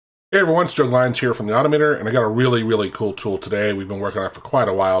Hey everyone, it's Glines here from the AUTOHOTKEY, and I got a really cool tool today. We've been working on it for quite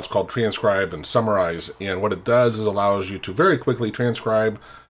a while. It's called Transcribe and Summarize, and what it does is allows you to very quickly transcribe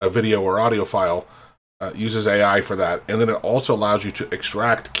a video or audio file, uses AI for that, and then it also allows you to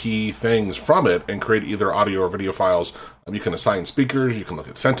extract key things from it and create either audio or video files. You can assign speakers, you can look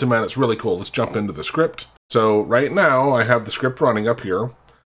at sentiment. It's really cool. Let's jump into the script. So right now I have the script running up here,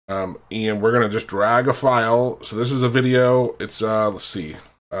 and we're going to just drag a file. So this is a video. It's, let's see.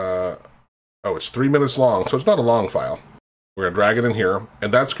 Oh, it's 3 minutes long, so it's not a long file. We're going to drag it in here,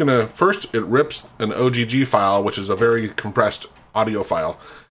 and that's going to, first it rips an OGG file, which is a very compressed audio file,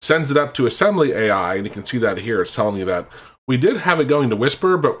 sends it up to Assembly AI, and you can see that here. It's telling you that we did have it going to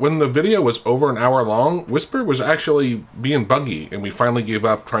Whisper, but when the video was over an hour long, Whisper was actually being buggy, and we finally gave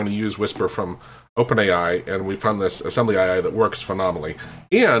up trying to use Whisper from OpenAI, and we found this Assembly AI that works phenomenally.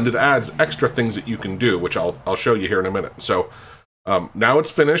 And it adds extra things that you can do, which I'll show you here in a minute. So now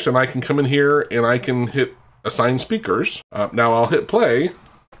it's finished, and I can come in here and I can hit assign speakers. Now I'll hit play. Hey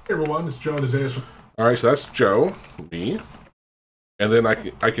everyone, it's Joe and Isaiah. All right, so that's Joe, me, and then I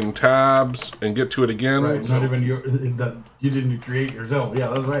can tabs and get to it again. Right, not even your that you didn't create yourself. Yeah,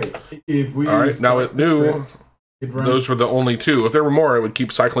 that's right. If we all right, now it knew those were the only two. If there were more, it would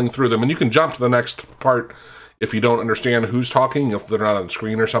keep cycling through them, and you can jump to the next part. If you don't understand who's talking, if they're not on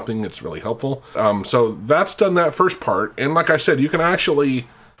screen or something, it's really helpful. So that's done that first part. And like I said, you can actually,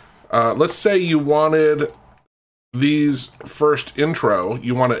 let's say you wanted these first intro,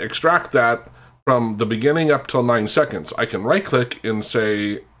 you want to extract that from the beginning up till 9 seconds. I can right click and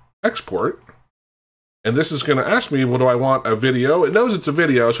say export. And this is going to ask me, well, do I want a video? It knows it's a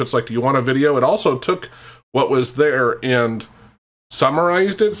video, so it's like, do you want a video? It also took what was there and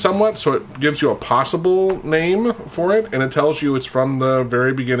summarized it somewhat, so it gives you a possible name for it, and it tells you it's from the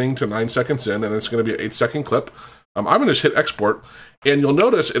very beginning to 9 seconds in, and it's going to be an 8-second clip. I'm going to just hit export, and you'll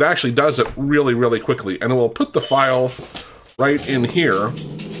notice it actually does it really quickly, and it will put the file right in here.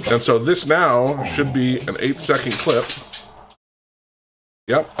 And so this now should be an 8-second clip,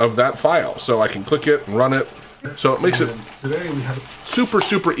 yep, of that file. So I can click it and run it. So it makes it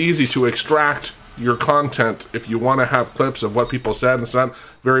super easy to extract your content if you want to have clips of what people said and so on.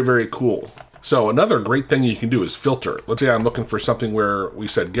 Very cool. So another great thing you can do is filter. Let's say I'm looking for something where we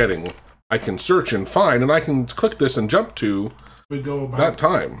said getting. I can search and find, and I can click this and jump to that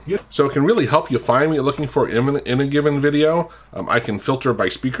time. So it can really help you find what you're looking for in a given video. I can filter by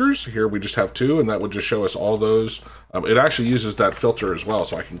speakers. Here we just have 2, and that would just show us all those. It actually uses that filter as well,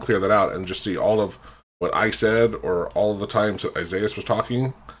 so I can clear that out and just see all of what I said or all of the times that Isaiah was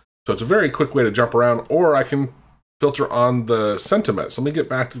talking. So it's a very quick way to jump around, or I can filter on the sentiment. So let me get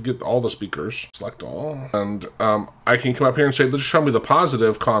back to get all the speakers, select all, and I can come up here and say, let's show me the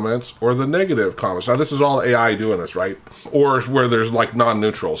positive comments or the negative comments. Now this is all AI doing this, right? Or where there's like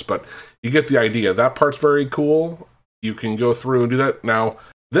non-neutrals, but you get the idea. That part's very cool. You can go through and do that. Now,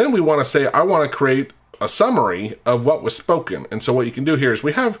 then we want to say, I want to create a summary of what was spoken. And so what you can do here is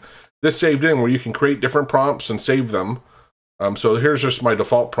we have this saved in where you can create different prompts and save them. So here's just my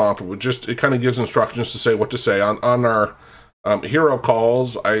default prompt. It kind of gives instructions to say what to say. On our hero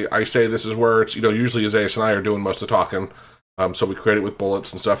calls, I say this is where it's, usually Isaiah and I are doing most of the talking. So we create it with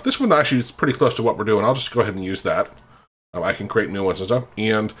bullets and stuff. This one actually is pretty close to what we're doing. I'll just go ahead and use that. I can create new ones and stuff.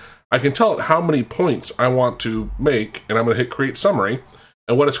 And I can tell it how many points I want to make, and I'm going to hit create summary.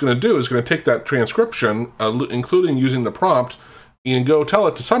 And what it's going to do is going to take that transcription, including using the prompt, and go tell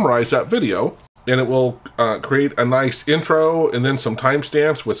it to summarize that video. And it will create a nice intro and then some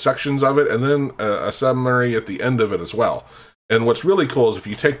timestamps with sections of it, and then a summary at the end of it as well. And what's really cool is if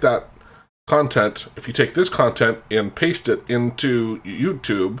you take that content, if you take this content and paste it into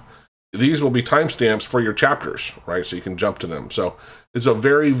YouTube, these will be timestamps for your chapters, right? So you can jump to them. So it's a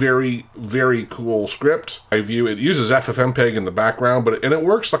very cool script. I view it uses FFmpeg in the background, but it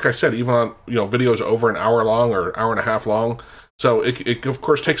works, like I said, even on videos over an hour long or hour and a half long. So it of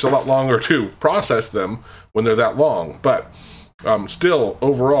course takes a lot longer to process them when they're that long, but still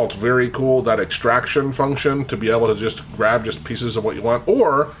overall it's very cool, that extraction function, to be able to just grab just pieces of what you want.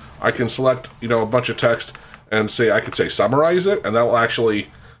 Or I can select a bunch of text and say, I could say summarize it, and that will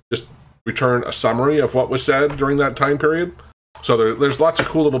actually just return a summary of what was said during that time period. So there's lots of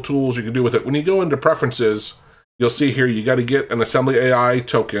cool little tools you can do with it. When you go into preferences, you'll see here you got to get an Assembly AI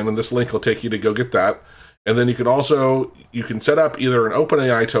token, and this link will take you to go get that. And then you can set up either an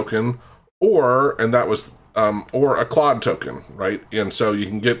OpenAI token or a Claude token, right? And so you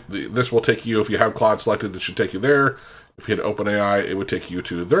can get this will take you, if you have Claude selected, it should take you there. If you hit OpenAI, it would take you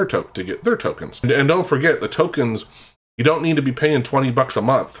to their to get their tokens. And don't forget the tokens. You don't need to be paying $20 a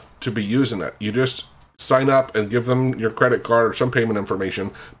month to be using it. You just sign up and give them your credit card or some payment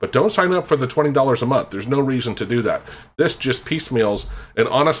information, but don't sign up for the $20 a month. There's no reason to do that. This just piecemeals, and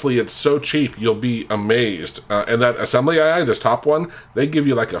honestly, it's so cheap, you'll be amazed. And that Assembly AI, this top one, they give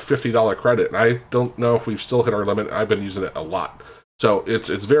you like a $50 credit, and I don't know if we've still hit our limit. I've been using it a lot. So it's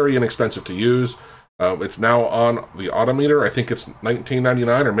very inexpensive to use. It's now on the AUTOHOTKEY. I think it's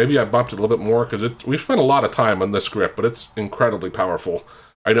 $19.99, or maybe I bumped it a little bit more because we've spent a lot of time on this script, but it's incredibly powerful.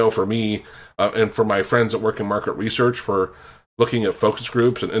 I know for me and for my friends that work in market research for looking at focus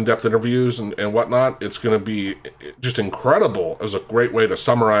groups and in-depth interviews and whatnot, it's going to be just incredible as a great way to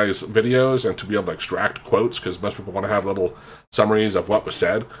summarize videos and to be able to extract quotes, because most people want to have little summaries of what was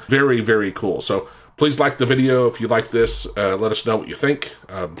said. Very, very cool. So please like the video if you like this. Let us know what you think.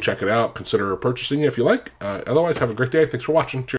 Check it out. Consider purchasing it if you like. Otherwise, have a great day. Thanks for watching. Cheers.